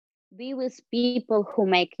Be with people who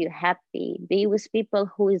make you happy. Be with people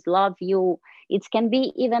who is love you. It can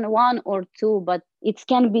be even one or two, but it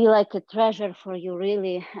can be like a treasure for you,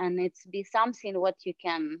 really, and it's be something what you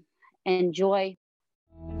can enjoy.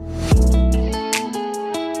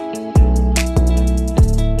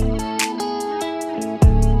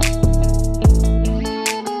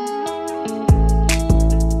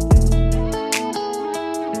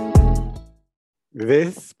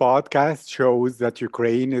 This podcast shows that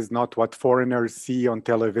Ukraine is not what foreigners see on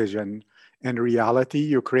television. In reality,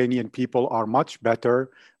 Ukrainian people are much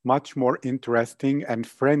better, much more interesting, and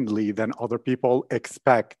friendly than other people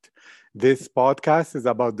expect. This podcast is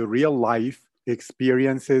about the real life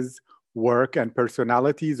experiences, work, and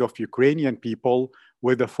personalities of Ukrainian people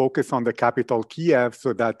with a focus on the capital, Kiev,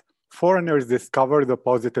 so that foreigners discover the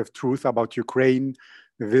positive truth about Ukraine,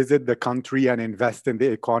 visit the country, and invest in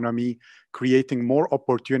the economy, creating more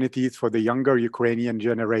opportunities for the younger Ukrainian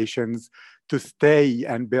generations to stay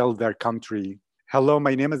and build their country. Hello,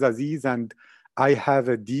 my name is Aziz, and I have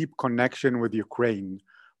a deep connection with Ukraine.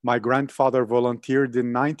 My grandfather volunteered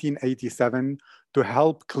in 1987 to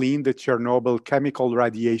help clean the Chernobyl chemical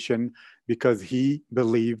radiation because he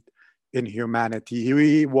believed in humanity.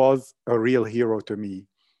 He was a real hero to me.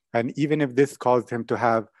 And even if this caused him to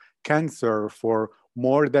have cancer for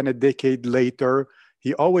more than a decade later,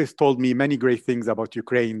 he always told me many great things about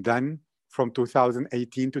Ukraine. Then, from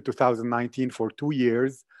 2018 to 2019, for 2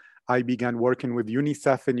 years, I began working with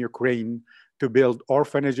UNICEF in Ukraine to build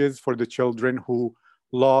orphanages for the children who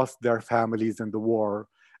lost their families in the war.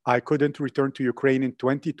 I couldn't return to Ukraine in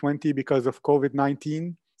 2020 because of COVID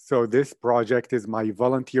 19. So, this project is my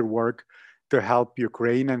volunteer work to help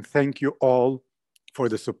Ukraine. And thank you all for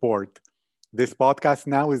the support. This podcast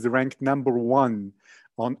now is ranked number one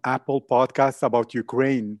on Apple Podcasts about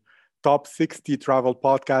Ukraine, top 60 travel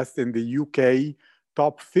podcasts in the UK,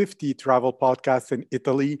 top 50 travel podcasts in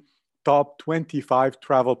Italy, top 25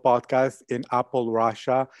 travel podcasts in Apple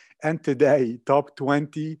Russia, and today, top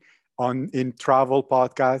 20 in travel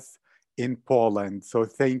podcasts in Poland. So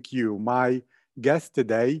thank you. My guest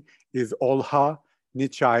today is Olha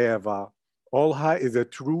Nichaeva. Olha is a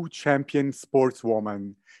true champion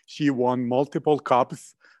sportswoman. She won multiple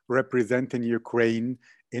cups representing Ukraine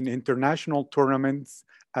in international tournaments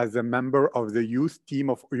as a member of the youth team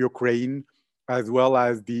of Ukraine, as well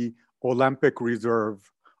as the Olympic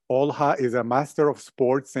Reserve. Olha is a master of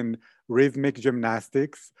sports in rhythmic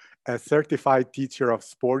gymnastics, a certified teacher of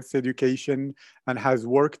sports education, and has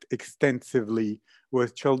worked extensively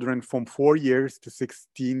with children from 4 years to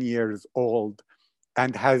 16 years old,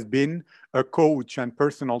 and has been a coach and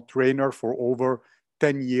personal trainer for over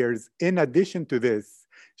 10 years. In addition to this,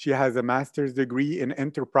 she has a master's degree in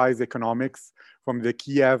enterprise economics from the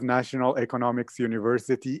Kiev National Economics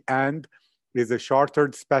University and is a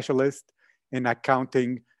chartered specialist in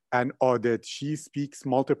accounting and audit. She speaks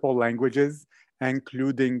multiple languages,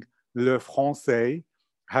 including le français,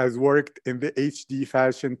 has worked in the HD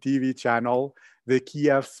Fashion TV channel, the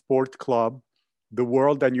Kiev Sport Club, the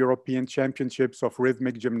World and European Championships of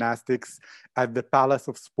Rhythmic Gymnastics at the Palace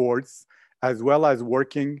of Sports, as well as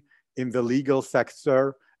working in the legal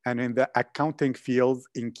sector and in the accounting fields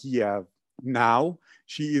in Kiev. Now,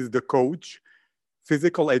 she is the coach,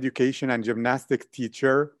 physical education and gymnastics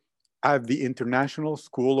teacher at the International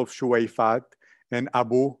School of Shuwaifat in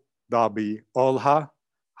Abu Dhabi. Olha,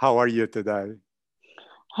 how are you today?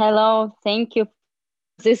 Hello, thank you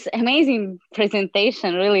for this amazing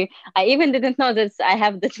presentation. Really, I even didn't know that I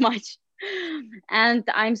have that much, and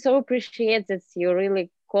I'm so appreciate that you really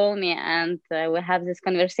call me and we have this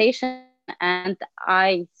conversation. And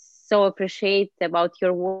I so appreciate about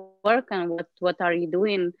your work and what are you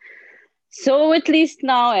doing. So at least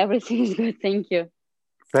now everything is good. Thank you.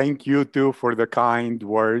 Thank you too for the kind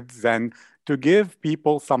words. And to give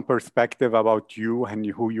people some perspective about you and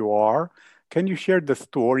who you are, can you share the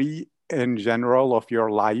story in general of your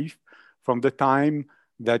life from the time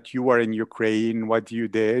that you were in Ukraine, what you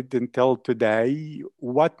did until today?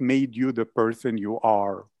 What made you the person you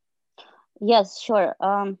are? Yes, sure.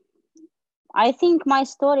 I think my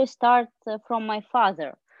story starts from my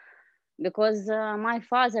father, because my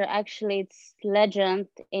father actually it's legend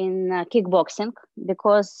in kickboxing,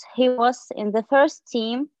 because he was in the first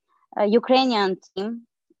team, Ukrainian team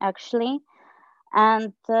actually,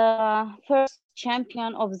 and first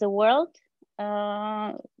champion of the world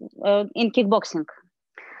in kickboxing.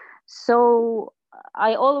 So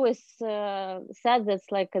I always said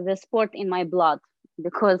that's like the sport in my blood,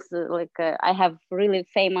 because I have really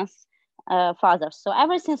famous father. So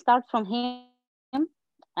everything starts from him,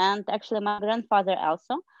 and actually my grandfather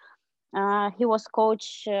also. He was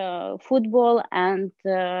coach football, and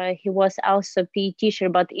he was also PE teacher,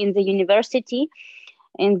 but in the university,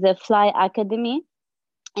 in the Fly Academy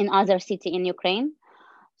in other city in Ukraine.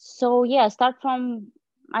 So yeah, start from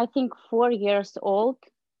I think 4 years old.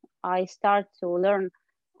 I start to learn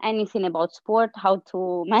anything about sport, how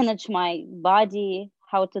to manage my body,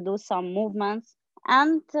 how to do some movements.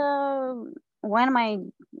 And when my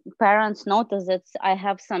parents noticed that I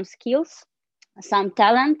have some skills, some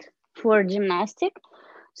talent for gymnastic,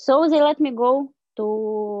 so they let me go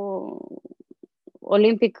to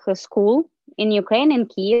Olympic school in Ukraine, in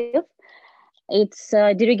Kiev. It's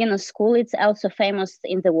Dirigina school. It's also famous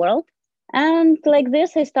in the world. And like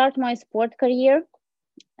this, I start my sport career,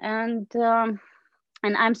 and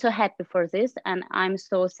I'm so happy for this, and I'm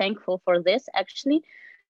so thankful for this actually,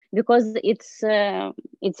 because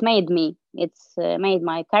it's made me. It's made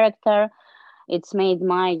my character. It's made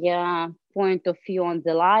my point of view on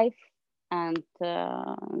the life, and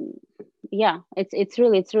yeah, it's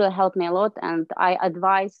really helped me a lot. And I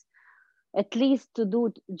advise at least to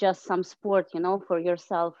do just some sport, for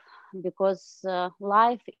yourself, because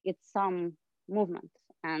life it's some movement,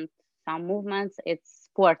 and some movements it's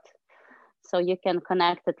sport, so you can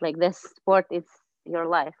connect it like this. Sport is your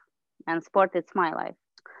life, and sport it's my life.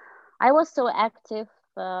 I was so active.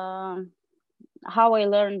 How I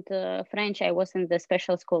learned French, I was in the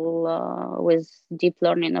special school with deep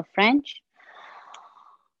learning of French,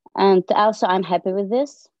 and also I'm happy with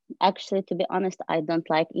this. Actually, to be honest, I don't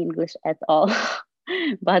like English at all.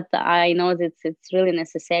 But I know that it's really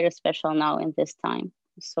necessary, especially now in this time.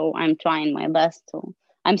 So I'm trying my best to.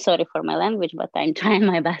 I'm sorry for my language, but I'm trying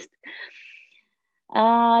my best.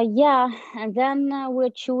 Yeah, and then we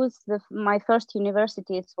choose my first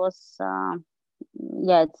university. It was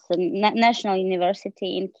yeah, it's a national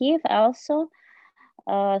university in Kiev also.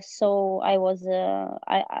 So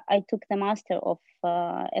I took the master of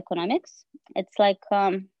economics. It's like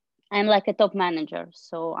I'm like a top manager,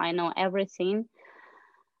 so I know everything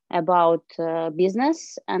about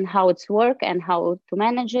business and how it's work and how to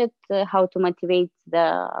manage it, how to motivate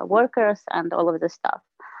the workers and all of the stuff.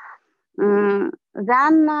 Mm,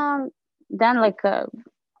 then like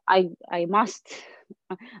I must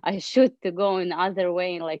I should to go in other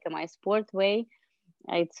way, like my sport way.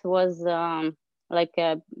 It was like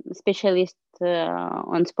a specialist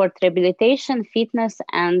on sport rehabilitation, fitness,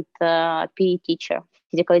 and PE teacher,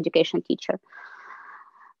 physical education teacher.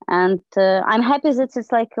 And I'm happy that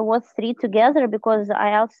it's like was three together, because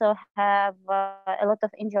I also have a lot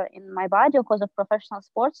of injury in my body because of professional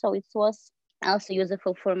sports. So it was also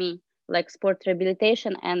useful for me, like sport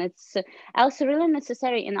rehabilitation, and it's also really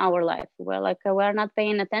necessary in our life. We're not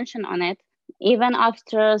paying attention on it, even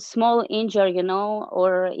after a small injury,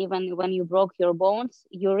 or even when you broke your bones.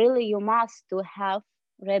 You must to have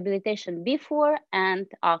rehabilitation before and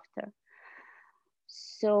after.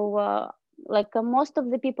 So most of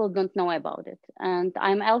the people don't know about it, and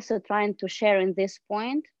I'm also trying to share in this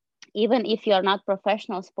point. Even if you are not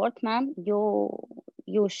professional sportsman,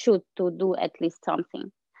 you should to do at least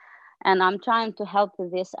something, and I'm trying to help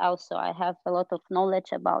with this also. I have a lot of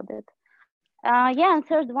knowledge about it. Yeah, and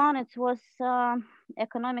third one, it was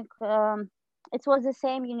economic. It was the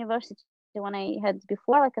same university when I had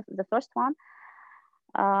before, like the first one,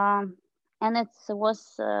 um, and it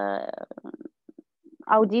was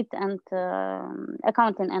audit and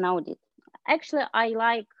accounting and audit. Actually, I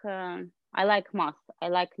like math. I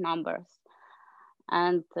like numbers,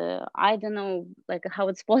 and I don't know like how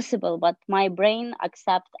it's possible, but my brain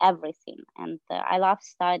accepts everything, and I love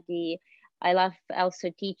study. I love also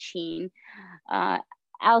teaching. Uh,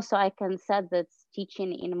 Also, I can say that's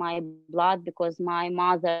teaching in my blood, because my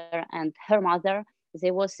mother and her mother,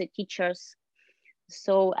 they was teachers.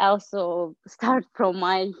 So also start from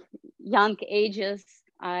my young ages,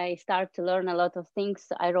 I start to learn a lot of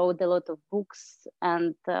things. I wrote a lot of books,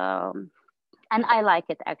 and I like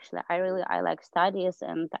it actually. I like studies,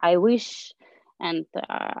 and I wish, and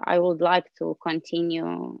I would like to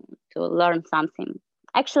continue to learn something.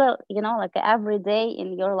 Actually, like every day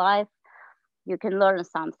in your life, you can learn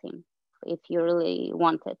something if you really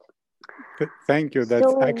want it. Thank you.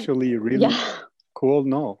 That's So actually really yeah. cool.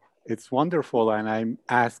 No, it's wonderful. And I'm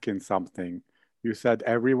asking something. You said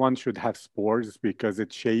everyone should have sports because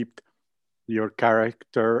it shaped your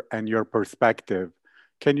character and your perspective.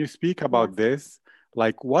 Can you speak Yeah. about this?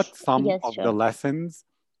 Like, what some Yes, of the sure. lessons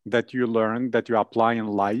that you learned that you apply in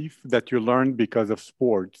life that you learned because of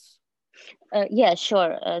sports? Yeah,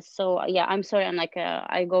 sure. Yeah, I'm sorry. I'm like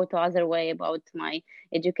I go to other way about my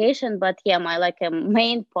education, but yeah, my like a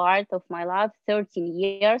main part of my life, 13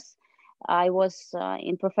 years. I was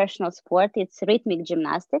in professional sport. It's rhythmic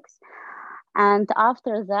gymnastics. And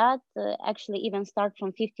after that, actually even start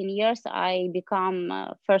from 15 years, I become,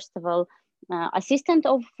 first of all, assistant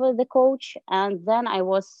of the coach, and then I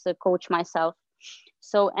was a coach myself.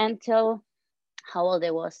 So until how old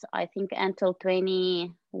I was, I think until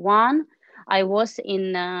 21, I was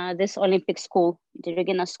in this Olympic school, the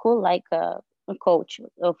Regina school, like a coach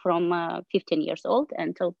from 15 years old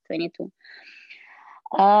until 22.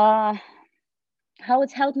 Uh, how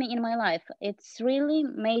it's helped me in my life? It's really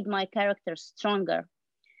made my character stronger,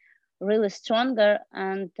 really stronger,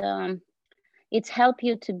 and it's helped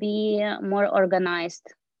you to be more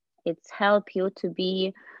organized. It's helped you to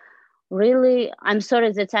be really, I'm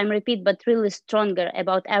sorry that I'm repeat, but really stronger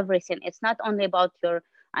about everything. It's not only about your,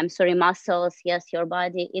 I'm sorry, muscles, yes, your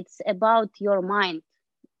body. It's about your mind.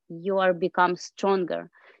 You are become stronger.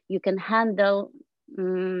 You can handle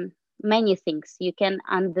many things. You can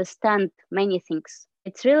understand many things.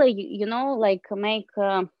 It's really, you know, like you make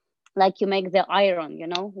the iron, you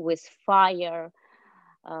know, with fire,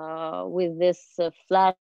 with this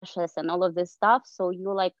flashes and all of this stuff. So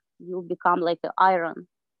you become like the iron.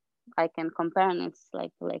 I can compare, and it's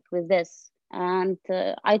like with this. And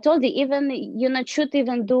I told you, even you not should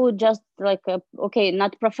even do just like a, okay,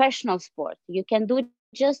 not professional sport. You can do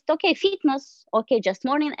just okay fitness, okay, just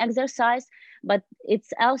morning exercise, but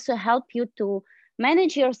it's also help you to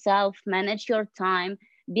manage yourself, manage your time,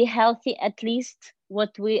 be healthy, at least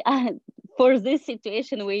what we for this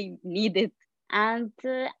situation we need it. And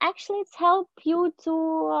actually it's help you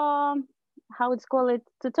to how it's called it,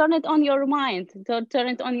 to turn it on your mind, to turn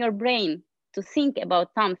it on your brain, to think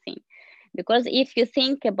about something. Because if you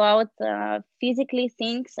think about physically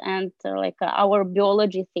things and our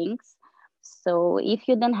biology things, so if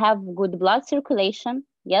you don't have good blood circulation,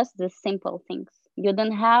 yes, the simple things, you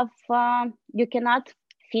don't have you cannot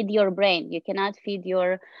feed your brain, you cannot feed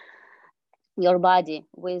your body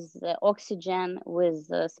with oxygen, with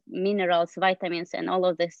minerals, vitamins, and all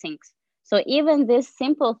of these things. So even these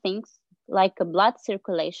simple things like a blood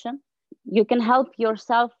circulation, you can help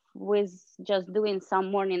yourself with just doing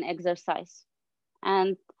some morning exercise,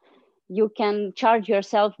 and you can charge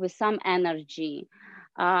yourself with some energy.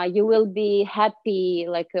 You will be happy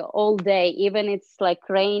like all day, even it's like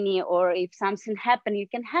rainy, or if something happen, you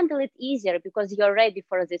can handle it easier because you're ready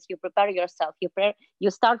for this. You prepare yourself,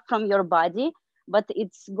 you start from your body, but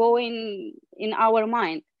it's going in our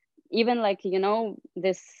mind. Even like, you know,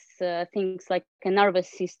 this things like a nervous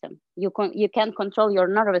system, you can control your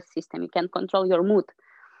nervous system, you can control your mood.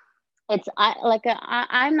 It's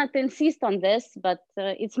I'm not insist on this, but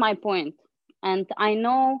it's my point, and I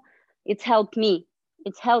know it's helped me.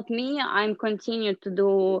 It's helped me. I'm continue to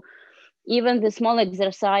do even the small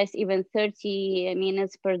exercise, even 30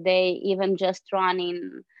 minutes per day, even just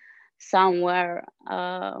running somewhere.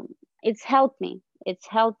 It's helped me. It's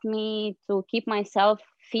helped me to keep myself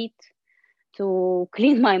fit, to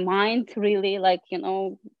clean my mind, really, like, you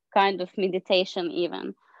know, kind of meditation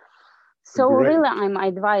even. So Great. really, I'm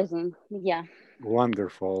advising. Yeah.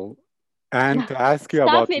 Wonderful. And to ask you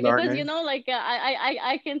Stop about me, because you learning, know, like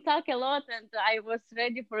I can talk a lot, and I was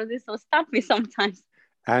ready for this. So stop me sometimes.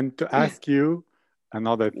 and to ask you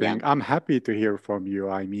another Yeah. thing, I'm happy to hear from you.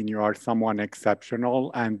 I mean, you are someone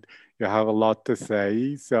exceptional and you have a lot to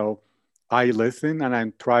say. So I listen and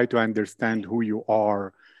I try to understand who you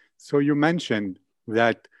are. So you mentioned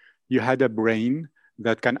that you had a brain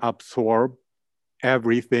that can absorb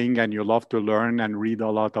everything and you love to learn and read a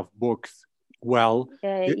lot of books. Well,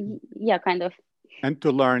 it, Yeah, kind of. and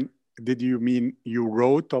to learn, did you mean you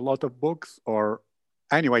wrote a lot of books or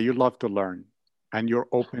anyway, you love to learn and you're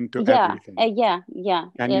open to Yeah, everything?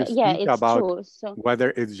 Can you yeah. speak It's about true. So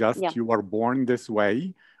whether it's yeah. just you were born this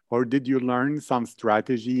way or did you learn some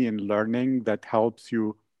strategy in learning that helps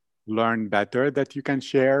you learn better that you can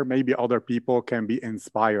share? Maybe other people can be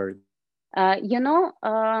inspired. You know,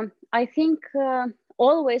 I think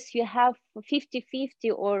always you have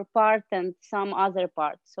 50-50 or part and some other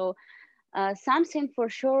part. So something for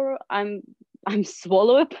sure I'm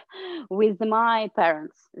swallowed with my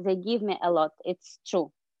parents. They give me a lot. It's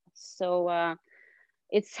true. So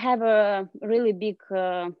it's have a really big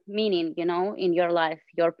meaning, you know, in your life.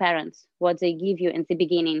 Your parents, what they give you in the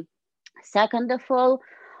beginning. Second of all,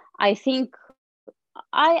 I think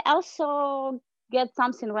I also get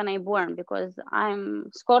something when I born, because I'm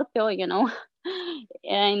Scorpio, you know,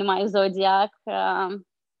 in my zodiac.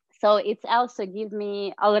 So it's also give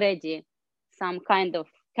me already some kind of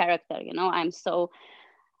character, you know. I'm so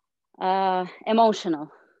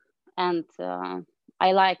emotional, and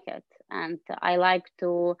I like it, and I like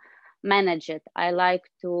to manage it. I like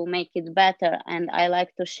to make it better, and I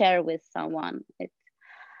like to share with someone it.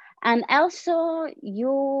 And also,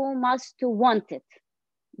 you must want it.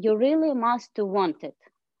 You really must want it.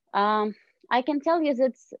 Um, I can tell you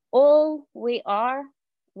that's all we are.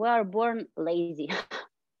 We are born lazy.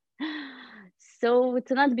 So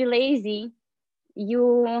to not be lazy,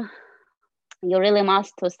 you you really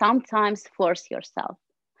must to sometimes force yourself,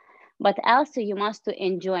 but also you must to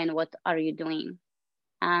enjoy in what are you doing,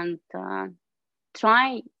 and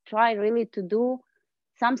try really to do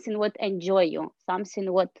something what enjoy you,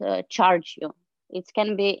 something what charge you. It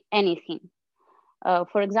can be anything.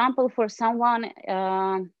 For example, for someone,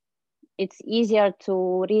 it's easier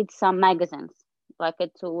to read some magazines, like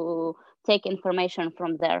to take information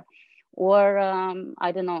from there, or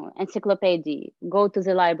I don't know, encyclopedia, go to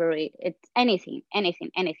the library. It's anything,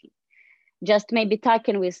 anything, anything. Just maybe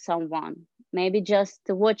talking with someone, maybe just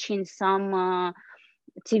watching some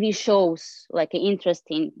TV shows, like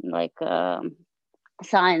interesting, like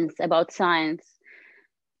science, about science.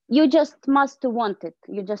 You just must want it.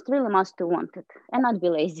 You just really must want it, and not be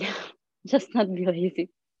lazy. Just not be lazy,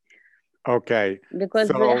 Okay. because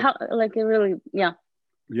So, how, like, really, yeah.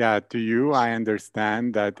 yeah, to you, I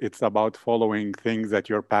understand that it's about following things that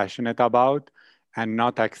you're passionate about and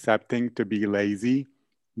not accepting to be lazy,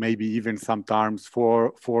 maybe even sometimes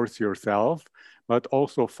force yourself, but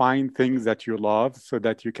also find things that you love so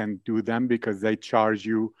that you can do them because they charge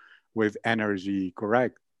you with energy,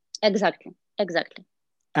 correct? Exactly, exactly.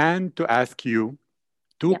 And to ask you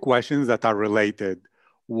two Yeah. questions that are related.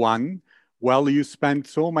 One, well, you spent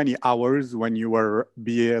so many hours when you were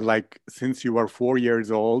like since you were 4 years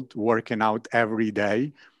old working out every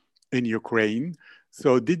day in Ukraine.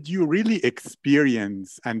 So did you really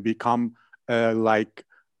experience and become like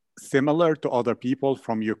similar to other people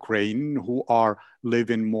from Ukraine who are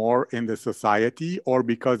living more in the society, or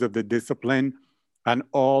because of the discipline and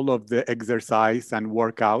all of the exercise and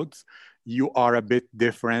workouts, you are a bit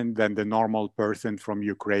different than the normal person from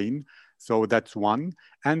Ukraine? So that's one.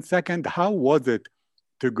 And second, how was it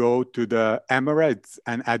to go to the Emirates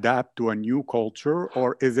and adapt to a new culture?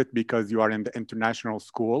 Or is it because you are in the international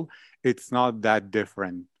school, it's not that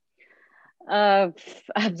different?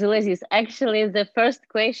 Abdulaziz, actually, the first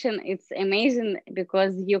question, it's amazing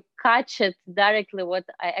because you catch it directly what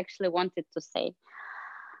I actually wanted to say.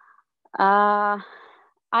 Uh,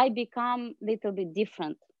 I become little bit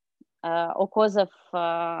different because of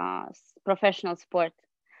professional sport.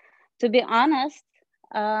 To be honest,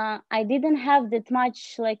 I didn't have that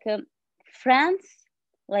much like friends,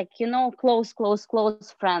 like, close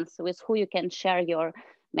friends with who you can share your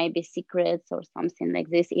maybe secrets or something like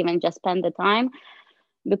this, even just spend the time.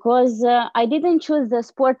 Because I didn't choose the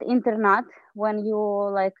sport internat when you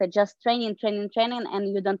like just training,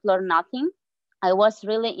 and you don't learn nothing. I was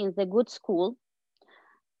really in the good school,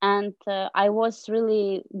 and I was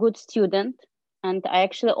really good student, and I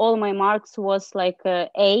actually all my marks was like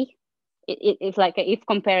A. If like if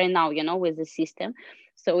comparing now, with the system,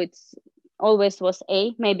 so it's always was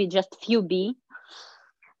A, maybe just few B.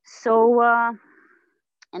 So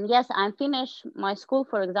and yes, I'm finished my school,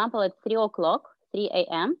 for example, at 3 o'clock, 3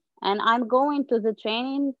 a.m., and I'm going to the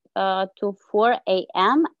training to 4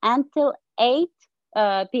 a.m. until 8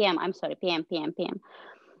 p.m. I'm sorry, p.m. 3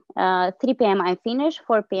 p.m. I finish,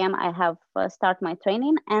 4 p.m. I have start my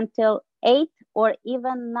training until 8 or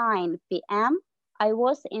even 9 p.m. I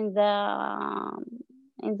was in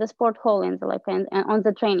the sport hall, in the like on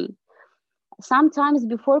the training. Sometimes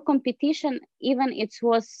before competition, even it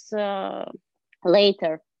was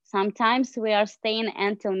later. Sometimes we are staying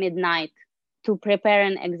until midnight to prepare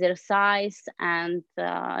an exercise and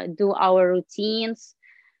do our routines.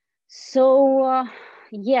 So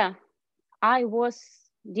yeah, I was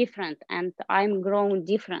different, and I'm grown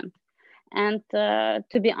different. And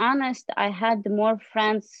to be honest, I had more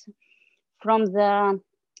friends from the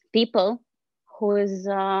people who is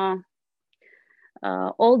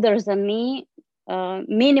older than me,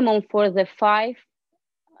 minimum for the 5,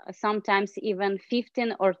 sometimes even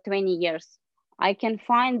 15 or 20 years. I can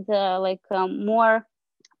find like more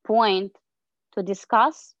point to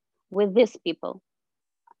discuss with these people.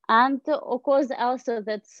 And of course, also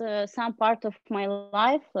that's some part of my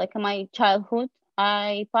life, like my childhood.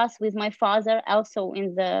 I passed with my father also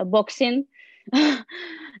in the boxing,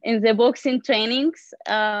 in the boxing trainings.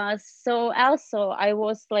 So also I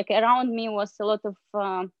was like around me was a lot of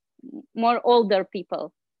more older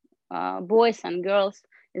people, boys and girls.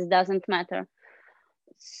 It doesn't matter.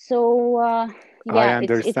 So I yeah, it's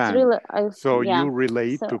understand. really So yeah. you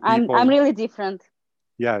relate So to I'm people. really different.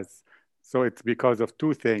 Yes. So it's because of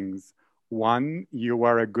two things. One, you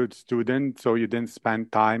were a good student, so you didn't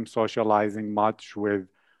spend time socializing much with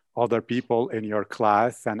other people in your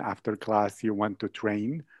class, and after class, you went to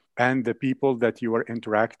train. And the people that you were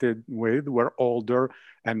interacted with were older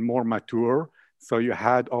and more mature. So you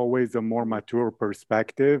had always a more mature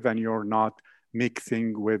perspective, and you're not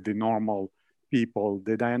mixing with the normal people.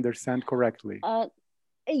 Did I understand correctly? Uh,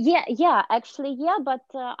 yeah, actually, yeah, but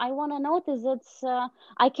I want to notice that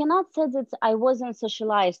I cannot say that I wasn't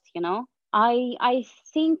socialized, you know. I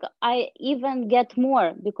think I even get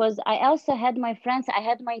more because I also had my friends, I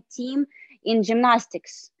had my team in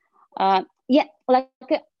gymnastics. Yeah, like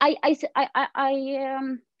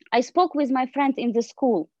I spoke with my friend in the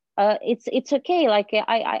school. It's okay, like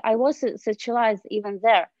I was socialized even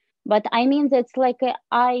there, but I mean that's like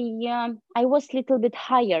I was a little bit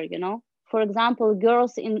higher, you know. For example,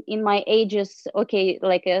 girls in my ages, okay,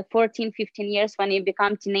 like 14 15 years, when you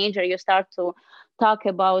become teenager, you start to talk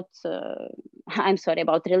about I'm sorry,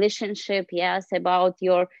 about relationship, yes, about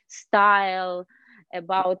your style,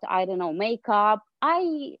 about, I don't know, makeup.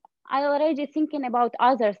 I already thinking about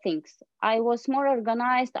other things. I was more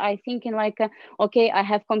organized. I thinking like okay, I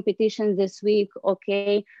have competition this week,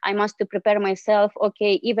 okay, I must to prepare myself,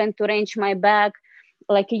 okay, even to arrange my bag.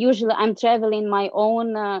 Like usually I'm traveling my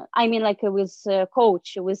own I mean like with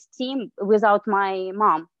coach, with team, without my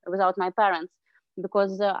mom, without my parents,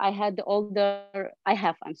 because I had older I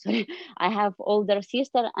have I'm sorry I have older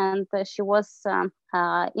sister, and she was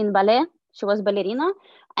in ballet. She was ballerina,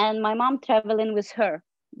 and my mom traveling with her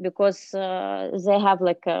because they have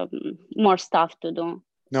like more stuff to do.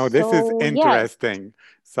 No, this is So yeah. interesting.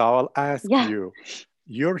 So I'll ask Yeah. you,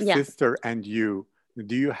 your Yeah. sister and you,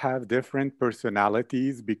 do you have different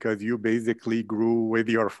personalities because you basically grew with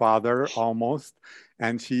your father almost,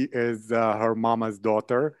 and she is her mama's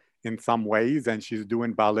daughter in some ways, and she's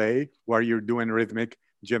doing ballet where you're doing rhythmic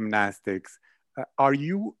gymnastics. Are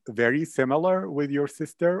you very similar with your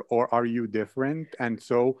sister or are you different? And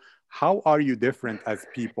so, how are you different as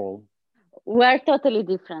people? We're totally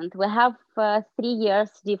different. We have 3 years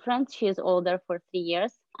different. She's older for 3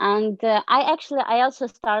 years. And I also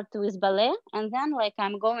start with ballet, and then like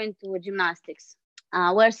I'm going to gymnastics.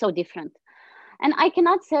 We're so different. And I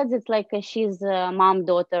cannot say that like she's a mom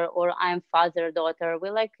daughter or I'm father daughter.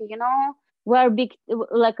 We're like, you know, we're big,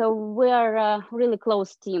 like we're a really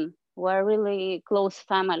close team. We're a really close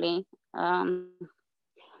family.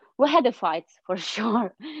 We had a fight for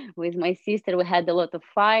sure with my sister. We had a lot of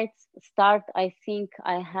fights. Start, I think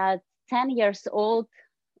I had 10 years old.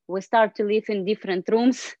 We start to live in different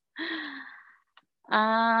rooms.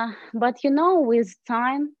 But you know, with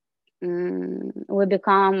time, we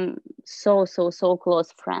become so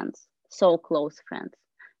close friends, so close friends.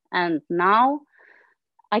 And now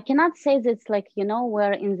I cannot say that it's like, you know,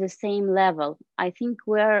 we're in the same level. I think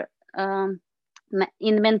we're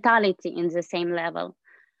in mentality in the same level.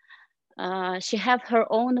 She have her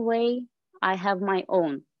own way, I have my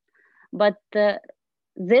own. But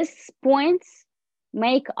these points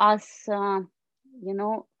make us, you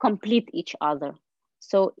know, complete each other.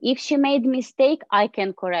 So if she made mistake, I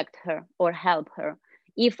can correct her or help her.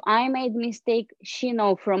 If I made mistake, she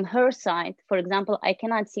know from her side. For example, I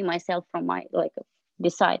cannot see myself from my like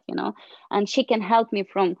beside, you know, and she can help me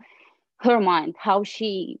from her mind, how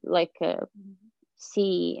she like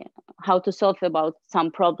see how to solve about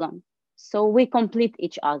some problem. So we complete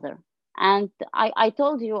each other. And I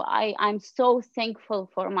told you I'm so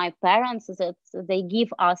thankful for my parents that they give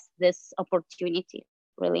us this opportunity,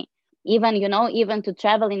 really. Even, you know, even to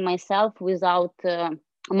travel in myself without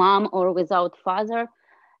mom or without father,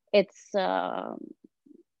 it's uh,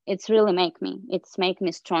 it's really make me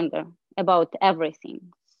stronger about everything.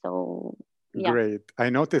 So yeah. Great. I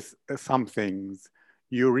noticed some things.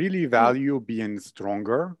 You really Mm. value being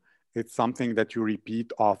stronger. It's something that you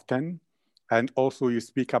repeat often. And also, you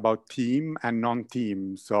speak about team and non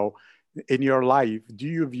team. So, in your life, do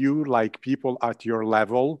you view like people at your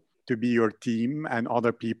level to be your team and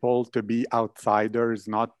other people to be outsiders,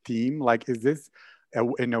 not team? Like, is this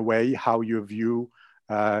in a way how you view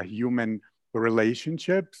human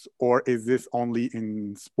relationships, or is this only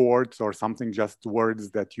in sports or something just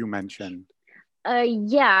words that you mentioned?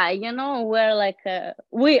 Yeah, you know, we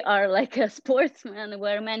are like a sportsman.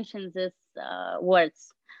 We're mentioned these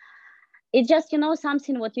words. It's just, you know,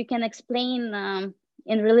 something what you can explain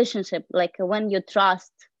in relationship, like when you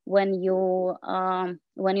trust, when you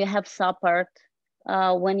have support,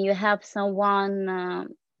 when you have someone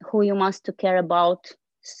who you must to care about.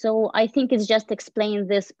 So I think it's just explain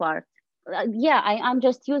this part. Yeah, I'm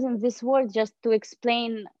just using this word just to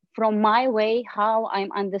explain from my way how I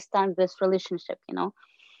understand this relationship, you know.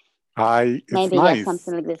 It's Maybe, yes, nice.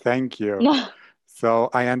 something like this. Thank you. No. So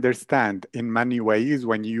I understand in many ways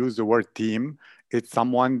when you use the word team, it's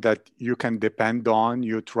someone that you can depend on,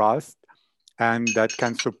 you trust, and that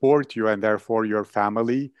can support you, and therefore your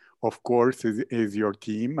family, of course, is your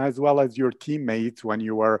team, as well as your teammates when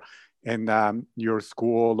you were in your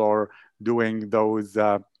school or doing those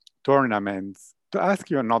tournaments. To ask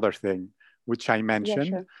you another thing, which I Yeah, mentioned,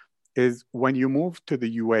 sure. is when you moved to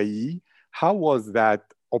the UAE, how was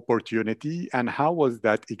that opportunity and how was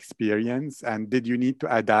that experience? And did you need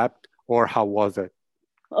to adapt or how was it?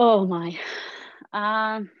 Oh my.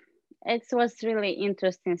 Um, it was really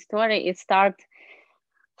interesting story.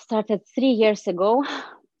 Started 3 years ago.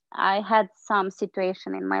 I had some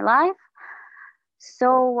situation in my life,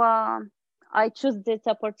 so I chose this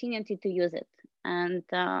opportunity to use it, and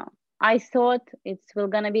I thought it's will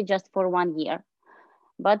gonna be just for 1 year,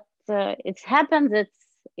 but it's happened.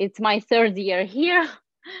 It's my third year here.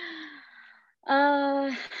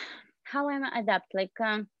 uh, how am I adapt? Like,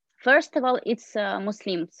 first of all, it's a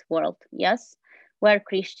Muslims world. Yes, we're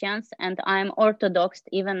Christians, and I'm Orthodox,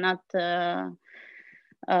 even not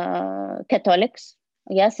Catholics.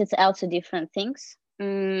 Yes, it's also different things.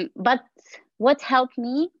 But what helped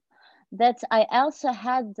me that I also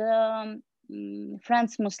had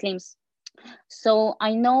friends Muslims, so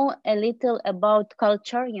I know a little about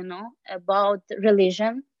culture, about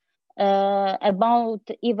religion, about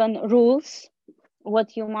even rules,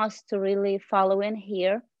 what you must really follow in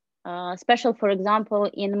here. Special, for example,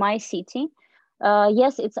 in my city.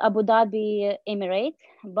 Yes, it's Abu Dhabi Emirate,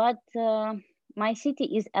 but my city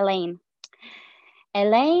is Elaine.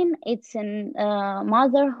 Elaine, it's in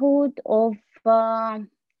motherhood of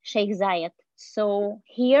Sheikh Zayed. So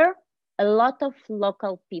here, a lot of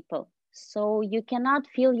local people. So you cannot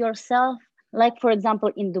feel yourself like, for example,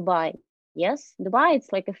 in Dubai. Yes, Dubai,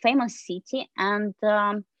 it's like a famous city, and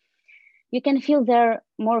you can feel there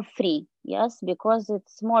more free. Yes, because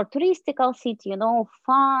it's more touristical city,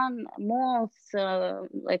 fun, malls,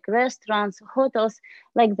 like restaurants, hotels,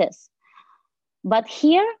 like this. But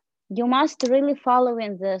here, you must really follow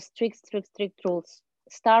in the strict rules.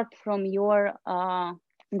 Start from your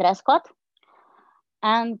dress code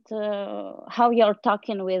and how you're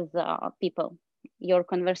talking with people, your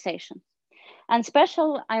conversation. And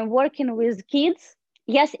special, I'm working with kids.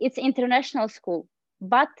 Yes, it's international school,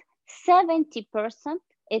 but 70%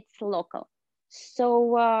 it's local.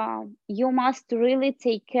 So you must really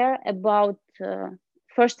take care about,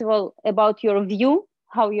 first of all, about your view,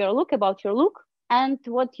 how you look, about your look, and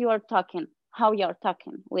what you are talking, how you are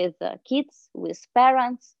talking with kids, with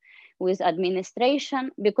parents, with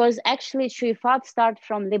administration, because actually Shuifat start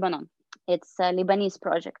from Lebanon. It's a Lebanese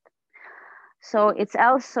project. So it's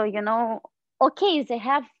also, okay, they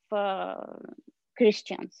have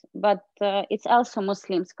Christians, but it's also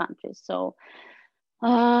Muslims countries. So,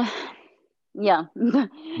 uh, yeah,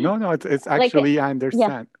 No, no, it's like, actually, I yeah,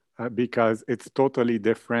 understand because it's totally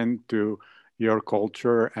different to your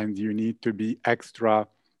culture and you need to be extra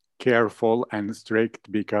careful and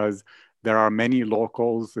strict because there are many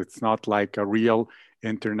locals. It's not like a real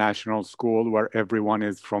international school where everyone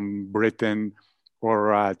is from Britain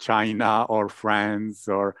or China or France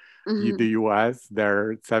or the hmm, US.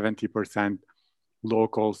 They're 70%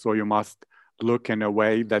 local. So you must look in a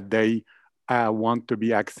way that they want to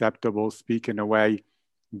be acceptable, speak in a way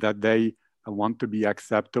that they want to be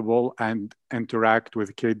acceptable, and interact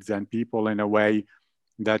with kids and people in a way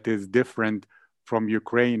that is different from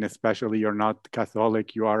Ukraine, especially you're not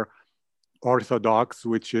Catholic, you are Orthodox,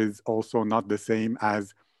 which is also not the same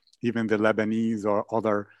as even the Lebanese or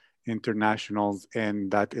other internationals in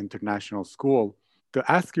that international school. To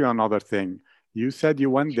ask you another thing, you said you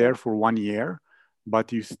went there sure. for 1 year,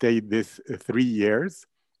 but you stayed this 3 years.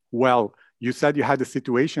 Well, you said you had a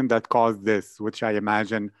situation that caused this, which I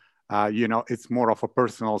imagine, it's more of a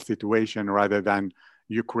personal situation rather than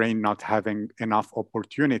Ukraine not having enough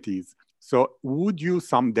opportunities. So, would you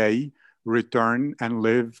someday return and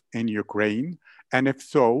live in Ukraine? And if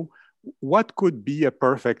so, what could be a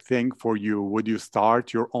perfect thing for you? Would you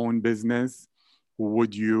start your own business?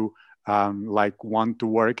 Would you like want to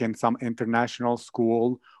work in some international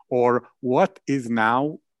school? Or what is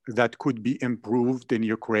now that could be improved in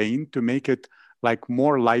Ukraine to make it like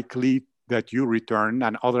more likely that you return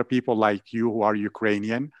and other people like you who are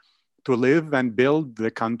Ukrainian to live and build the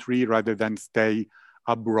country rather than stay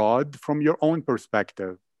abroad from your own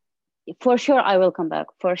perspective? For sure, I will come back.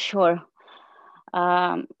 For sure.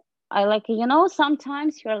 Um, I like,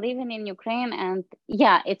 sometimes you're living in Ukraine, and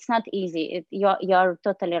yeah, it's not easy. You're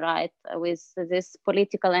totally right with this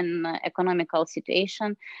political and economical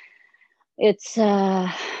situation. It's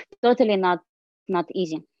totally not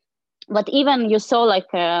easy. But even you saw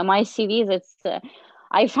like my CVs, it's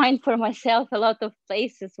I find for myself a lot of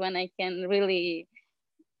places when I can really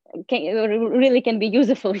can be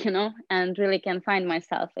useful, and really can find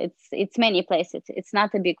myself. It's many places. It's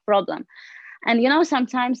not a big problem. And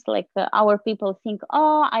sometimes like our people think,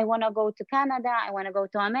 oh, I want to go to Canada, I want to go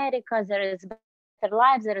to America, there is better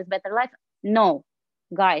life, No,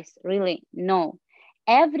 guys, really, no.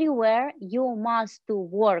 Everywhere you must to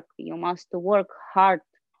work, hard.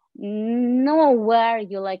 Nowhere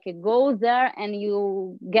you like go there and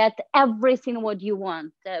you get everything what you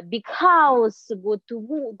want. Big house,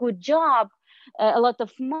 good job, a lot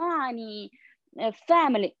of money,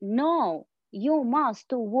 family. No, you must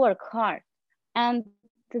to work hard. And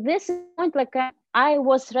this is the point, like I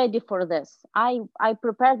was ready for this. I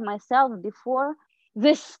prepared myself before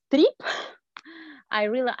this trip.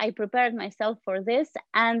 I prepared myself for this.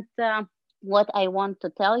 And what I want to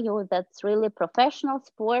tell you, that's really professional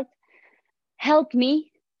sport helped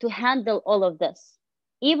me to handle all of this.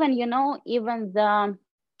 Even even the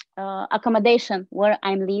accommodation where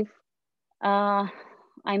I live,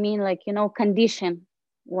 I mean, like condition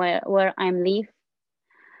where I live,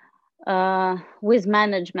 with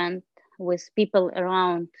management, with people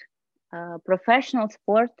around, professional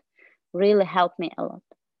sport really helped me a lot.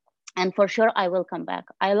 And for sure, I will come back.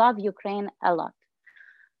 I love Ukraine a lot.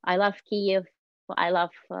 I love Kiev. I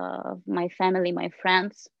love my family, my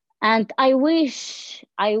friends. And I wish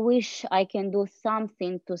I can do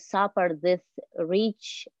something to support this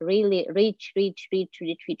really rich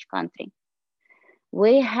country.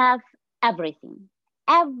 We have everything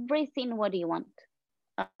what do you want.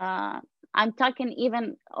 I'm talking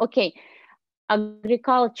even, okay,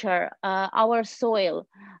 agriculture, our soil,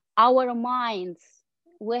 our mines.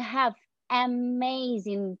 We have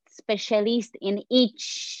amazing specialists in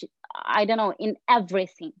each, I don't know, in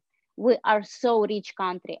everything. We are so rich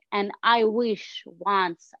country, and I wish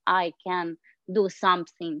once I can do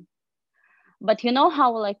something. But you know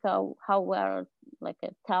how like how we're like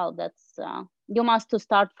tell that's you must to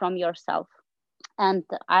start from yourself, and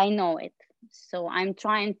I know it. So I'm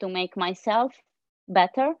trying to make myself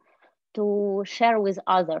better to share with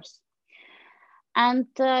others. And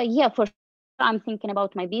yeah, for sure, I'm thinking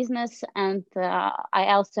about my business, and I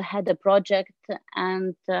also had a project,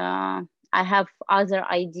 and I have other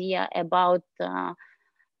idea about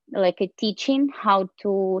like a teaching how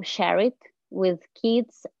to share it with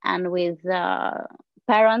kids and with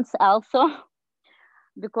parents also,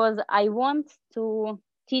 because I want to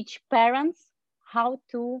teach parents how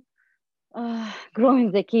to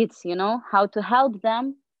growing the kids, how to help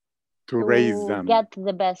them to raise to them. get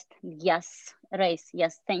the best. Yes, raise.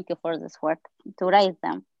 Yes, thank you for this word. To raise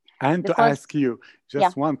them. And to Because ask you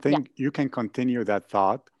yeah, just one yeah. thing, you can continue that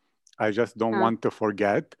thought. I just don't want to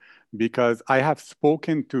forget, because I have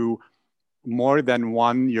spoken to more than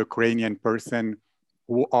one Ukrainian person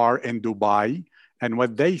who are in Dubai. And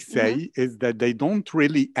what they Mm-hmm. say is that they don't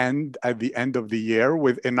really end at the end of the year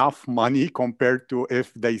with enough money compared to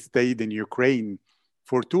if they stayed in Ukraine,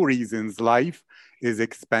 for two reasons. Life is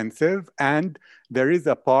expensive, and there is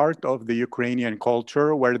a part of the Ukrainian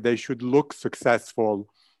culture where they should look successful.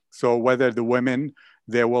 So whether the women,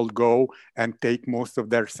 they will go and take most of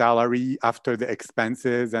their salary after the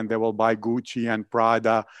expenses, and they will buy Gucci and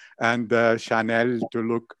Prada and Chanel to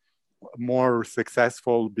look more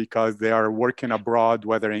successful because they are working abroad,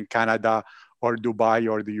 whether in Canada or Dubai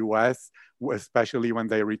or the US, especially when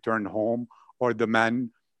they return home, or the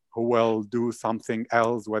men who will do something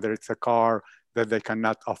else, whether it's a car that they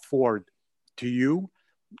cannot afford. To you,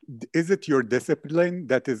 is it your discipline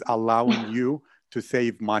that is allowing you to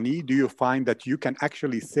save money? Do you find that you can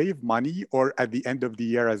actually save money, or at the end of the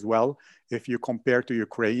year as well, if you compare to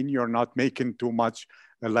Ukraine, you're not making too much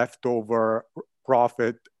leftover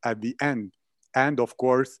profit at the end? And of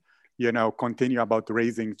course, continue about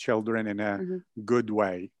raising children in a Mm-hmm. good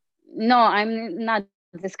way. No, I'm not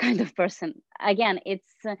this kind of person. Again,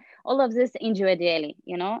 it's all of this individually.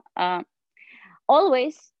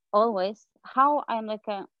 Always how I'm like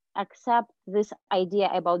accept this idea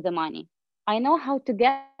about the money. I know how to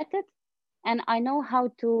get it, and I know how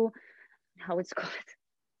it's called,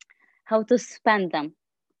 how to spend them.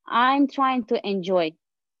 I'm trying to enjoy.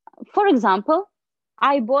 For example,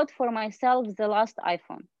 I bought for myself the last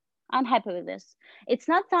iPhone. I'm happy with this. It's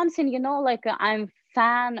not something, like I'm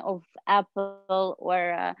fan of Apple,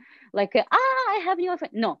 or like I have new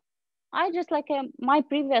iPhone. No, I just like my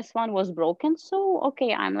previous one was broken, so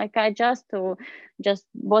okay, I'm like I just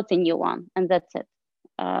bought a new one, and that's it.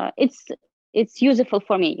 It's useful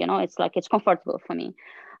for me, it's like it's comfortable for me.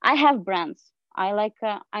 I have brands. I like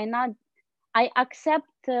I not I accept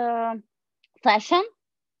fashion.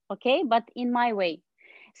 okay, but in my way.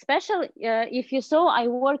 Especially if you saw, I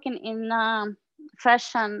work in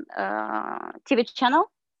fashion TV channel,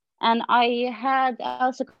 and I had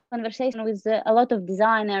also conversation with a lot of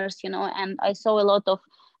designers, you know, and I saw a lot of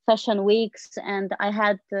fashion weeks, and I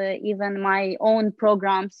had even my own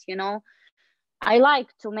programs, you know. I like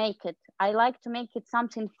to make it. I like to make it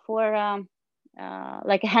something for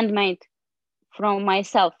like a handmade from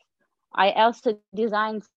myself. I also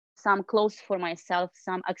designed some clothes for myself,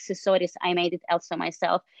 some accessories. I made it also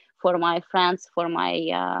myself for my friends, for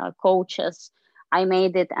my coaches. I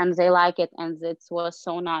made it and they like it and it was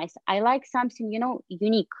so nice. I like something, you know,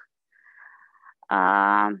 unique.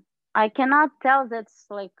 I cannot tell that's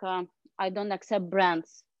like I don't accept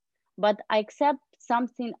brands, but I accept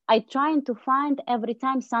something. I trying to find every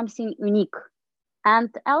time something unique. And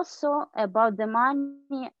also about the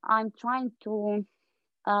money, I'm trying to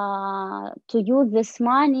use this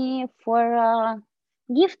money for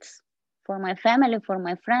gifts for my family, for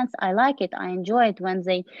my friends. I like it. I enjoy it when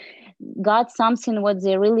they got something what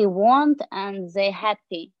they really want and they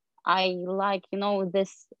happy. I like, you know,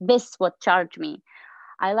 this what charge me.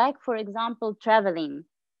 I like, for example, traveling,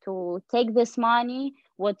 to take this money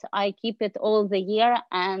what I keep it all the year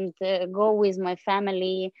and go with my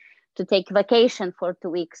family to take vacation for 2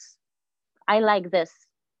 weeks. I like this.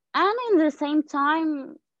 And in the same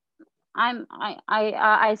time,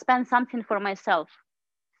 I spend something for myself,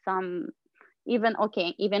 some, even,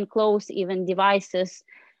 okay, even clothes, even devices.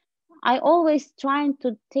 I always trying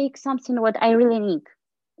to take something what I really need.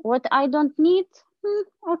 What I don't need,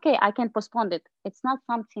 okay, I can postpone it. It's not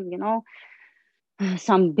something, you know,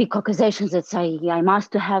 some big accusations that say, yeah, I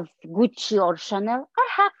must have Gucci or Chanel.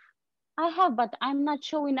 I have, but I'm not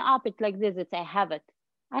showing up it like this. It's I have it.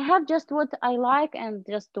 I have just what I like and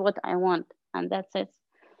just what I want, and that's it.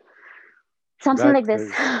 Something That like this.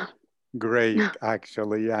 is great,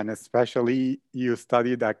 actually. And especially you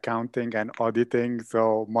studied accounting and auditing,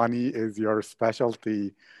 so money is your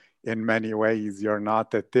specialty in many ways. You're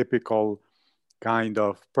not a typical kind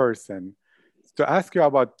of person. To ask you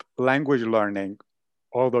about language learning,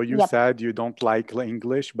 although you Yep. said you don't like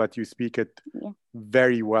English, but you speak it Yeah.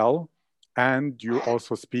 very well, and you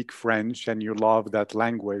also speak French and you love that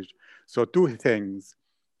language. So, two things.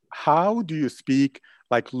 How do you speak,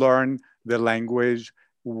 like learn the language,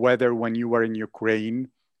 whether when you were in Ukraine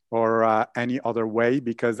or any other way?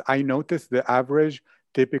 Because I noticed the average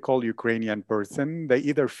typical Ukrainian person, they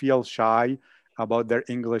either feel shy about their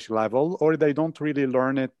English level or they don't really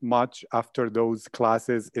learn it much after those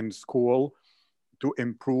classes in school to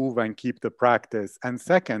improve and keep the practice? And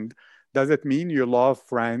second, does it mean you love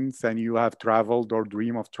France and you have traveled or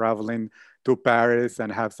dream of traveling to Paris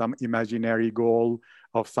and have some imaginary goal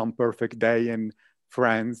of some perfect day in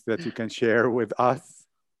France that you can share with us?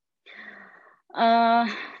 Uh,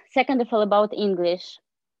 Second of all, about English.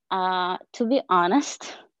 To be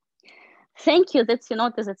honest, thank you that you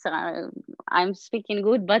notice that I'm speaking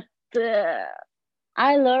good, but uh,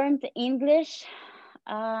 I learned English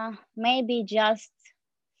maybe just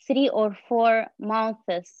 3 or 4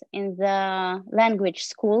 months in the language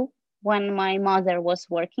school when my mother was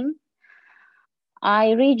working.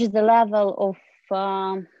 I reached the level of,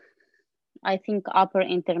 I think, upper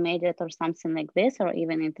intermediate or something like this, or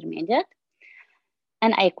even intermediate,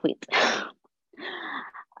 and I quit.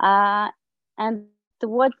 And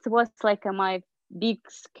what was like my big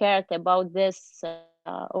scared about this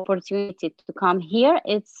opportunity to come here,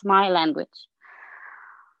 it's my language.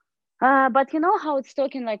 But you know how it's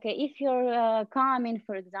talking, like if you're coming,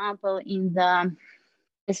 for example, in the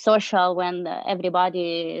social when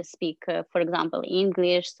everybody speak, for example,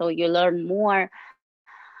 English, so you learn more.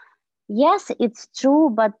 Yes, it's true,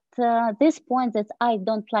 but this point that I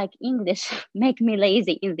don't like English make me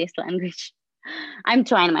lazy in this language. I'm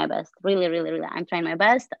trying my best, really, really, really. I'm trying my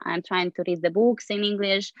best. I'm trying to read the books in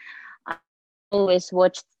English. I always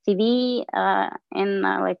watch TV in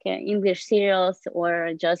like English serials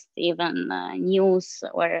or just even news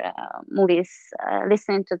or movies.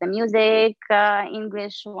 Listening to the music,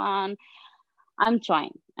 English one. I'm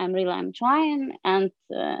trying. I'm trying, and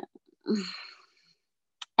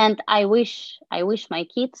I wish my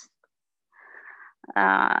kids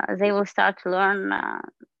they will start to learn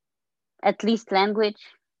at least language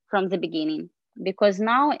from the beginning, because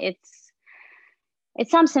now it's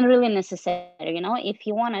something really necessary, you know. If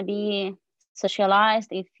you want to be socialized,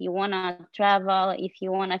 if you want to travel, if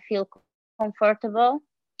you want to feel comfortable,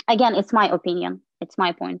 again, it's my opinion, it's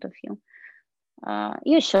my point of view.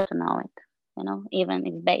 You should know it, you know, even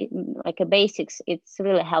if like a basics, it's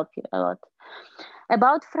really help you a lot.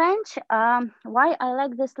 About French, why I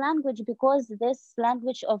like this language, because this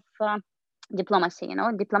language of diplomacy,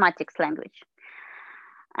 diplomatics language.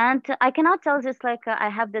 And I cannot tell this like I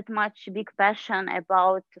have that much big passion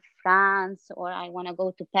about France or I want to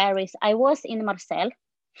go to Paris. I was in Marseille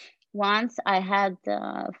once. I had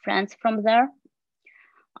friends from there.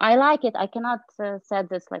 I like it. I cannot say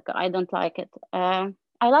this like I don't like it.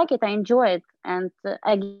 I like it. I enjoy it. And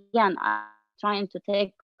again, I'm trying to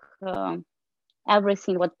take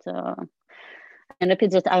everything what and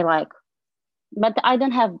repeat that I like. But I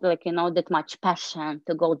don't have like that much passion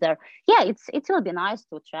to go there. Yeah, it will be nice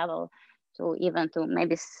to travel, to even to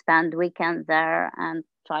maybe spend weekend there and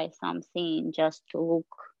try something just to look.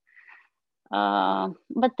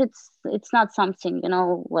 But it's not something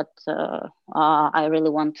what I really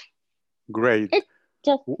want. Great. It's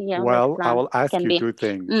just like Well, I plan will ask can you be. two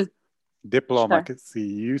things. Mm, sure. Diplomacy.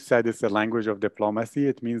 You said it's a language of diplomacy.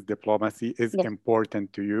 It means diplomacy is Yes.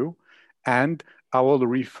 important to you. And I will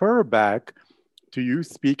refer back to you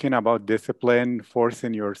speaking about discipline,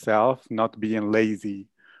 forcing yourself, not being lazy.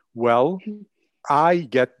 Well, I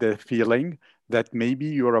get the feeling that maybe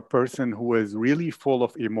you're a person who is really full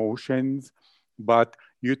of emotions, but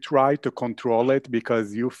you try to control it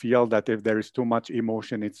because you feel that if there is too much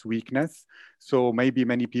emotion, it's weakness. So maybe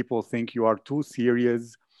many people think you are too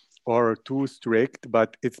serious or too strict,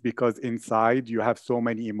 but it's because inside you have so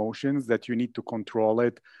many emotions that you need to control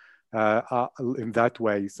it in that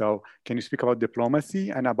way. So, can you speak about diplomacy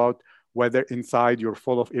and about whether inside you're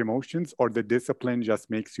full of emotions or the discipline just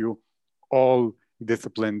makes you all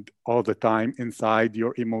disciplined all the time inside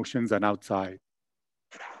your emotions and outside?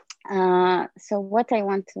 So what I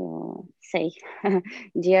want to say,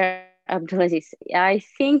 dear Abdulaziz, I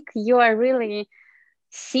think you are really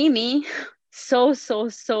see me so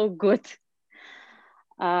good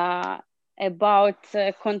uh, about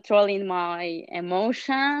controlling my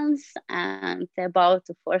emotions and about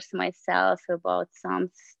to force myself about some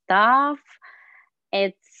stuff.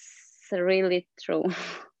 It's really true.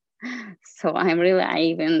 So I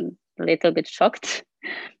even a little bit shocked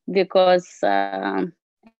because uh,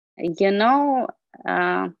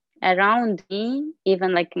 around me,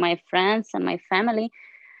 even like my friends and my family,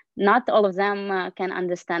 not all of them can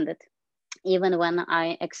understand it. Even when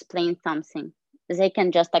I explain something, they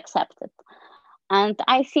can just accept it. And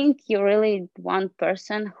I think you're really one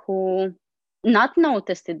person who not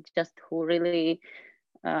noticed it, just who really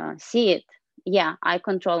see it. Yeah, I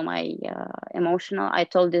control my emotional. I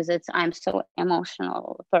told you that I'm so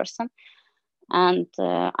emotional person, and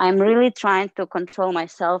I'm really trying to control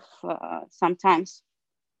myself sometimes.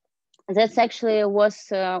 That's actually was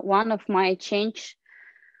one of my changes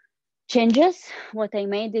what I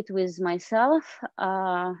made it with myself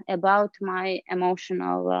about my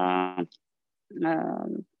emotional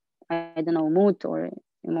I don't know, mood or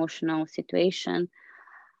emotional situation.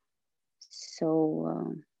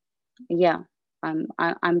 So yeah,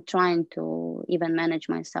 I'm trying to even manage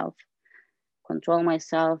myself, control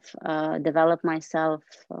myself, develop myself,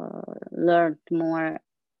 learn more,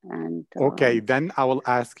 and Okay, then I will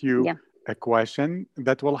ask you yeah. a question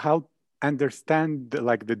that will help understand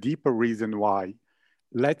like the deeper reason why.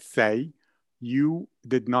 Let's say you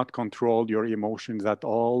did not control your emotions at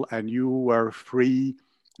all and you were free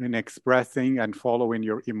in expressing and following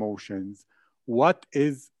your emotions. What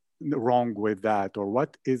is wrong with that, or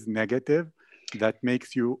what is negative that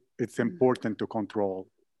makes you it's important to control?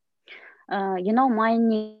 My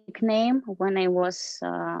nickname when I was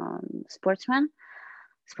sportwoman,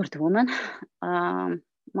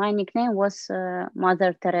 my nickname was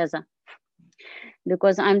Mother Teresa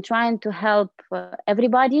because I'm trying to help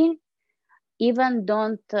everybody, even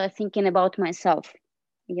don't thinking about myself.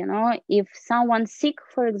 If someone's sick,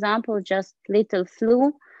 for example, just little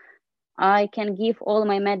flu, I can give all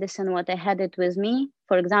my medicine what I had it with me.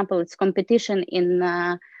 For example, it's competition in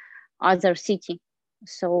other city,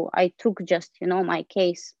 so I took just my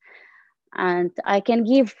case, and I can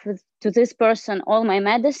give to this person all my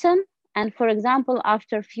medicine. And for example,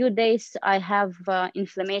 after a few days, I have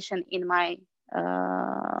inflammation in my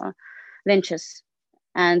venous,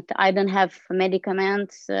 and I don't have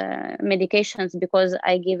medications because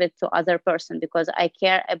I give it to other person because I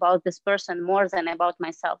care about this person more than about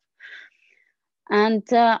myself. And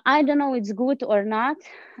I don't know it's good or not.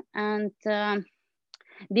 And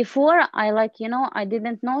before I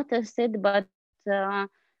didn't notice it, but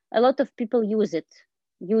a lot of people use it,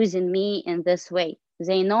 using me in this way.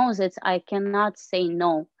 They know that I cannot say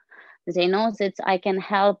no. They know that I can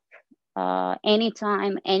help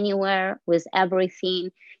anytime, anywhere, with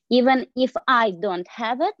everything. Even if I don't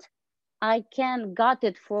have it, I can got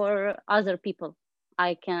it for other people.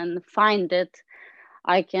 I can find it.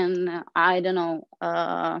 I can, I don't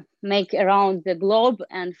know, make around the globe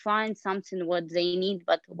and find something what they need,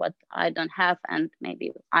 but what I don't have, and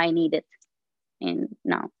maybe I need it in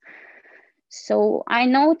now. So I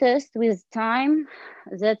noticed with time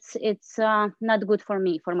that it's not good for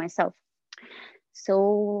me, for myself.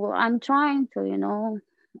 So I'm trying to,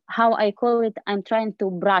 how I call it, I'm trying to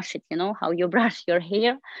brush it, how you brush your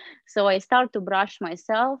hair. So I start to brush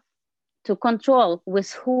myself to control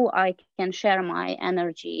with who I can share my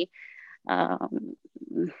energy, um,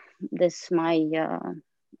 this my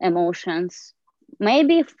emotions.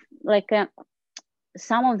 Maybe like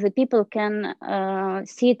some of the people can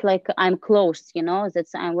see it like I'm closed, that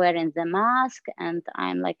I'm wearing the mask and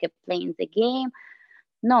I'm like playing the game.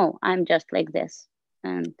 No, I'm just like this.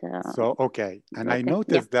 And So, okay. And I yeah.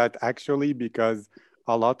 noticed that actually because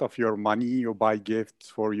a lot of your money, you buy gifts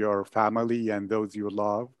for your family and those you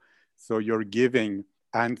love. So you're giving.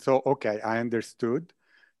 And so, okay, I understood.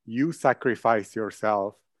 You sacrifice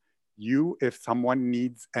yourself. You, if someone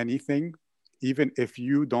needs anything, even if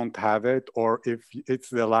you don't have it, or if it's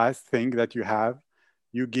the last thing that you have,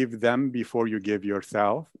 you give them before you give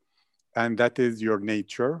yourself. And that is your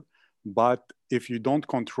nature. But if you don't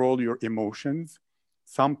control your emotions,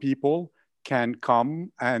 some people can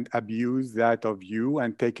come and abuse that of you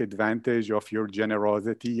and take advantage of your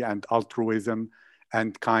generosity and altruism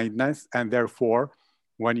and kindness. And therefore,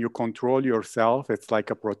 when you control yourself, it's like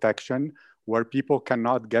a protection where people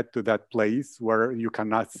cannot get to that place where you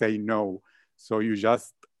cannot say no. So you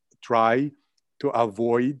just try to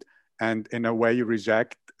avoid and, in a way,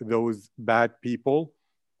 reject those bad people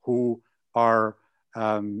who are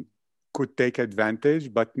could take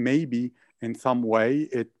advantage, but maybe in some way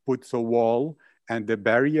it puts a wall and a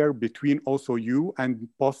barrier between also you and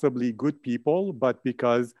possibly good people. But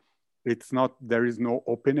because it's not, there is no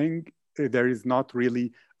opening, there is not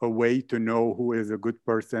really a way to know who is a good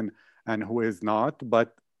person and who is not.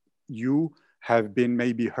 But you have been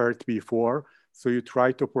maybe hurt before, so you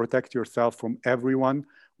try to protect yourself from everyone,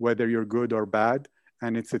 whether you're good or bad,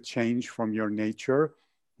 and it's a change from your nature.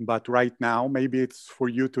 But right now, maybe it's for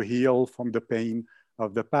you to heal from the pain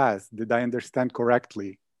of the past. Did I understand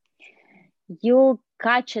correctly? You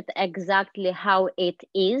catch it exactly how it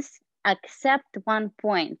is, except one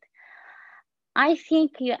point. I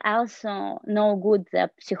think you also know good the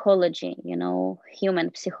psychology,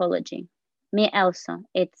 human psychology. Me also,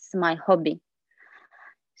 it's my hobby.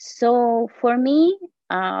 So for me,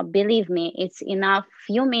 believe me, it's enough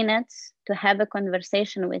few minutes to have a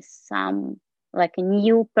conversation with some like a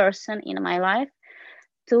new person in my life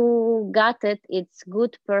to get it, it's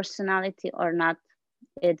good personality or not.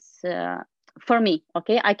 It's for me,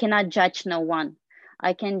 okay? I cannot judge no one.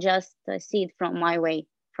 I can just see it from my way,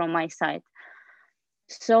 from my side.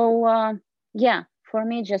 So yeah, for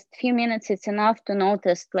me, just few minutes it's enough to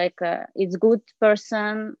notice like it's good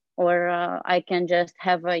person, or I can just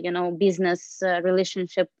have a business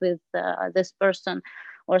relationship with this person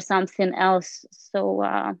or something else. So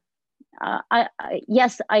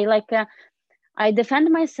yes, I like I defend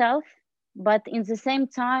myself, but in the same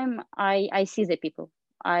time I see the people.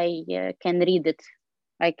 I can read it.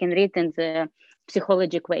 I can read in the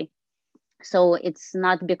psychological way. So it's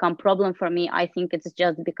not become problem for me. I think it's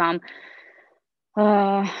just become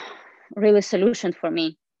uh, really solution for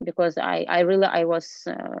me, because I was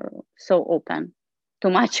so open, too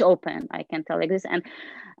much open, I can tell like this. And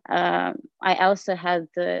I also had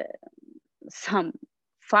some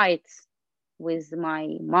fights with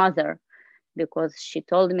my mother, because she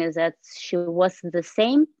told me that she was the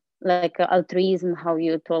same, like altruism, how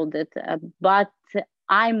you told it, but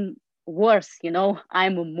I'm worse,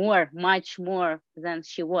 I'm more, much more than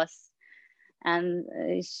she was. And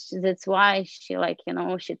that's why she like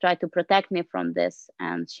she tried to protect me from this,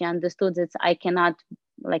 and she understood that I cannot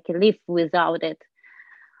like live without it.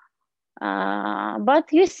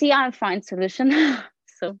 But you see, I find solution.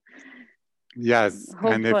 So Yes,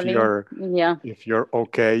 and hopefully, yeah. if you're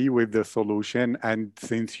okay with the solution, and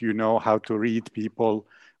since you know how to read people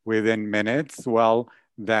within minutes, well,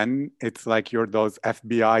 then it's like you're those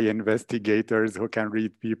FBI investigators who can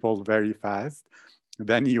read people very fast.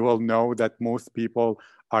 Then you will know that most people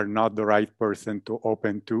are not the right person to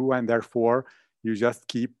open to, and therefore you just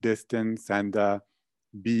keep distance and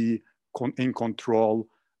be in control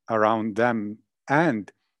around them.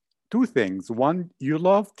 And two things. One, you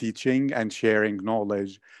love teaching and sharing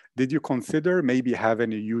knowledge. Did you consider maybe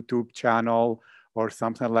having a YouTube channel or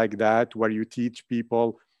something like that where you teach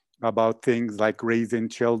people about things like raising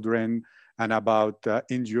children and about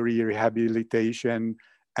injury rehabilitation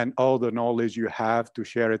and all the knowledge you have to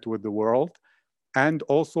share it with the world? And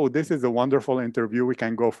also, this is a wonderful interview. We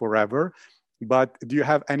can go forever. But do you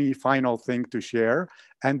have any final thing to share?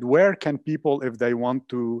 And where can people, if they want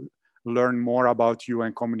to learn more about you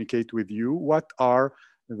and communicate with you, what are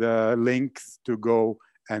the links to go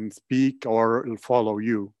and speak or follow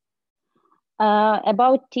you?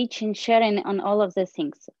 About teaching, sharing, on all of the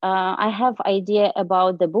things. I have idea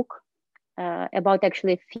about the book, about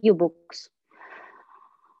actually few books.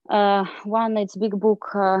 One, it's big book,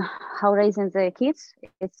 How Raising the Kids.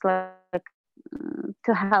 It's like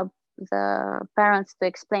to help the parents to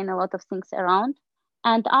explain a lot of things around.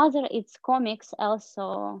 And other, it's comics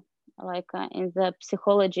also, like in the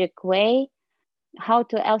psychologic way, how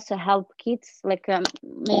to also help kids, like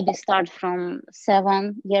maybe start from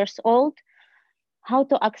 7 years old, how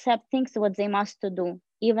to accept things what they must to do,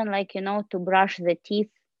 even like to brush the teeth,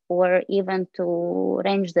 or even to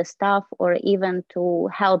arrange the stuff, or even to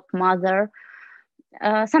help mother,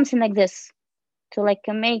 something like this, to like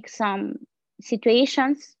make some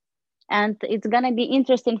situations, and it's gonna be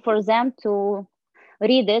interesting for them to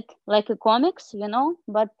read it like a comics,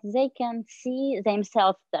 but they can see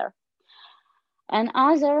themselves there. And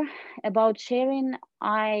other, about sharing,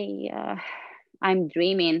 I'm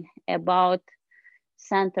dreaming about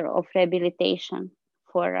center of rehabilitation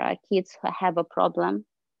for kids who have a problem,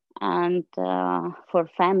 and for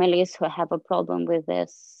families who have a problem with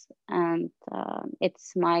this. And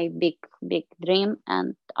it's my big dream,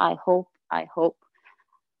 and I hope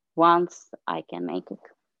once I can make it.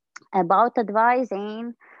 About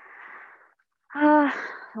advising, oh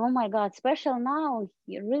my God, special now,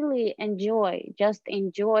 you really enjoy, just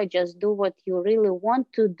do what you really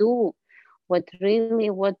want to do, what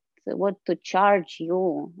to charge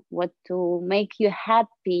you, what to make you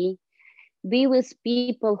happy. Be with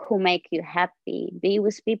people who make you happy, be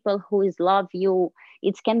with people who is love you.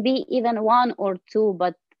 It can be even one or two,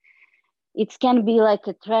 but it can be like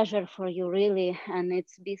a treasure for you, really. And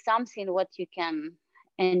it's be something what you can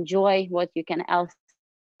enjoy, what you can also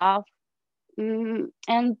love.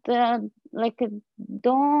 And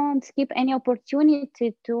don't skip any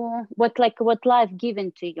opportunity to what life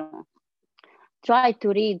given to you. Try to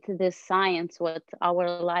read this science what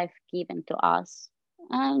our life given to us.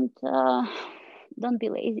 And don't be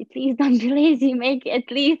lazy, please. Don't be lazy. Make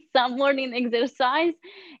at least some morning exercise.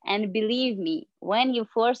 And believe me, when you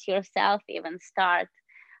force yourself, even start,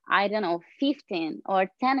 I don't know, 15 or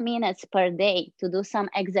 10 minutes per day to do some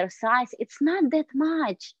exercise, it's not that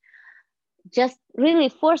much. Just really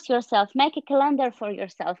force yourself, make a calendar for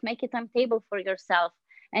yourself, make a timetable for yourself,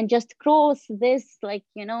 and just cross this,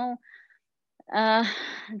 uh,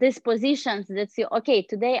 these positions that you, okay,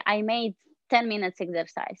 today I made 10 minutes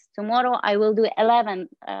exercise, tomorrow I will do 11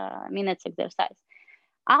 minutes exercise.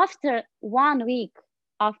 After 1 week,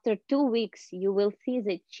 after 2 weeks, you will see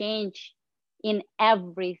the change in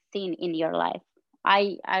everything in your life.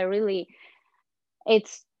 I really,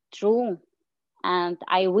 it's true. And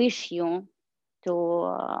I wish you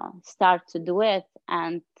to start to do it,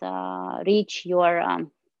 and reach your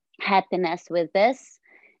happiness with this.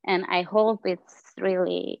 And I hope it's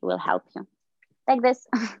really will help you like this.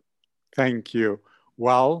 Thank you.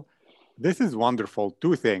 Well, this is wonderful.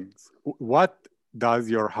 Two things. What does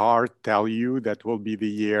your heart tell you that will be the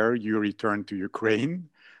year you return to Ukraine?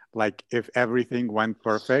 Like, if everything went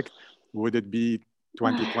perfect, would it be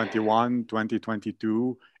 2021,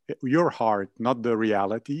 2022? Your heart, not the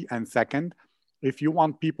reality. And second, if you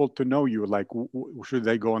want people to know you, like, should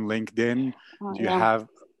they go on LinkedIn? Oh, Do you yeah. have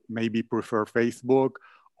maybe prefer Facebook,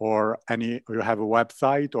 or you have a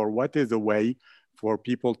website, or what is a way for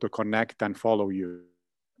people to connect and follow you?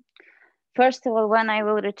 First of all, when I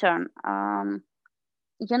will return, I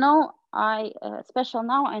special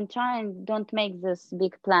now. I'm trying don't make this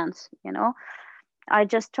big plans. I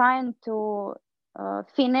just trying to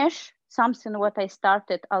finish something what I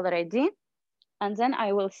started already, and then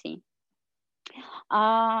I will see.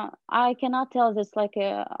 I cannot tell this like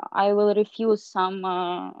I will refuse some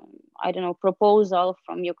I don't know, proposal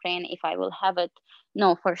from Ukraine if I will have it.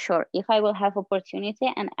 No, for sure. If I will have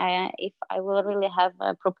opportunity, and if I will really have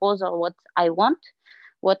a proposal what I want,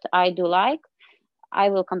 what I do like, I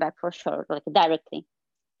will come back for sure, like directly.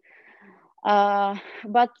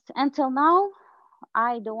 But until now,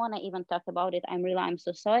 I don't want to even talk about it. I'm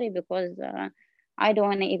so sorry, because I don't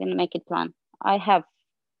want to even make it plan.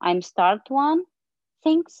 I'm start one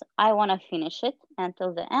things. I want to finish it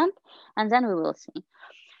until the end, and then we will see.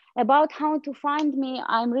 About how to find me,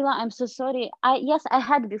 I'm so sorry. Yes, I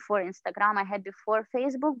had before Instagram, I had before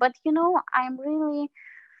Facebook, but I'm really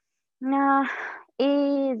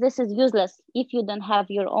this is useless if you don't have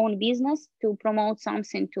your own business to promote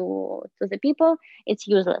something to the people. It's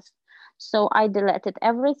useless. So I deleted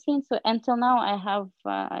everything. So until now, I have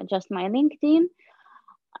just my LinkedIn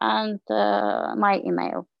and my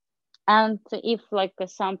email. And if like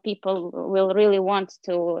some people will really want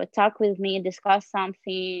to talk with me, discuss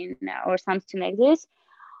something or something like this,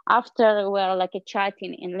 after we're like a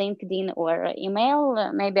chatting in LinkedIn or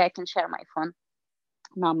email, maybe I can share my phone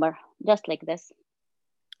number, just like this.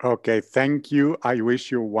 Okay, thank you. I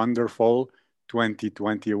wish you wonderful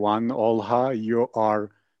 2021, Olha. You are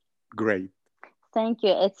great. Thank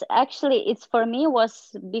you. It's actually, it's for me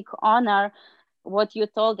was big honor what you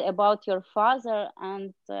told about your father,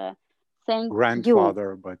 and thank you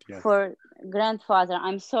Grandfather, but yes, for grandfather.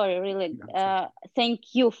 I'm sorry, really. that's okay.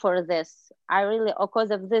 Thank you for this. I really, because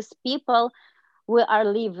of these people, we are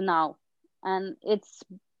live now, and it's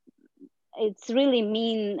really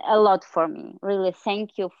mean a lot for me. Really,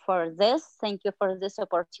 thank you for this. Thank you for this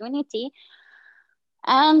opportunity,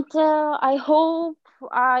 and I hope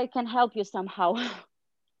I can help you somehow.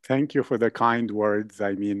 Thank you for the kind words.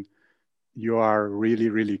 I mean, you are really,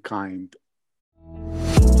 really kind.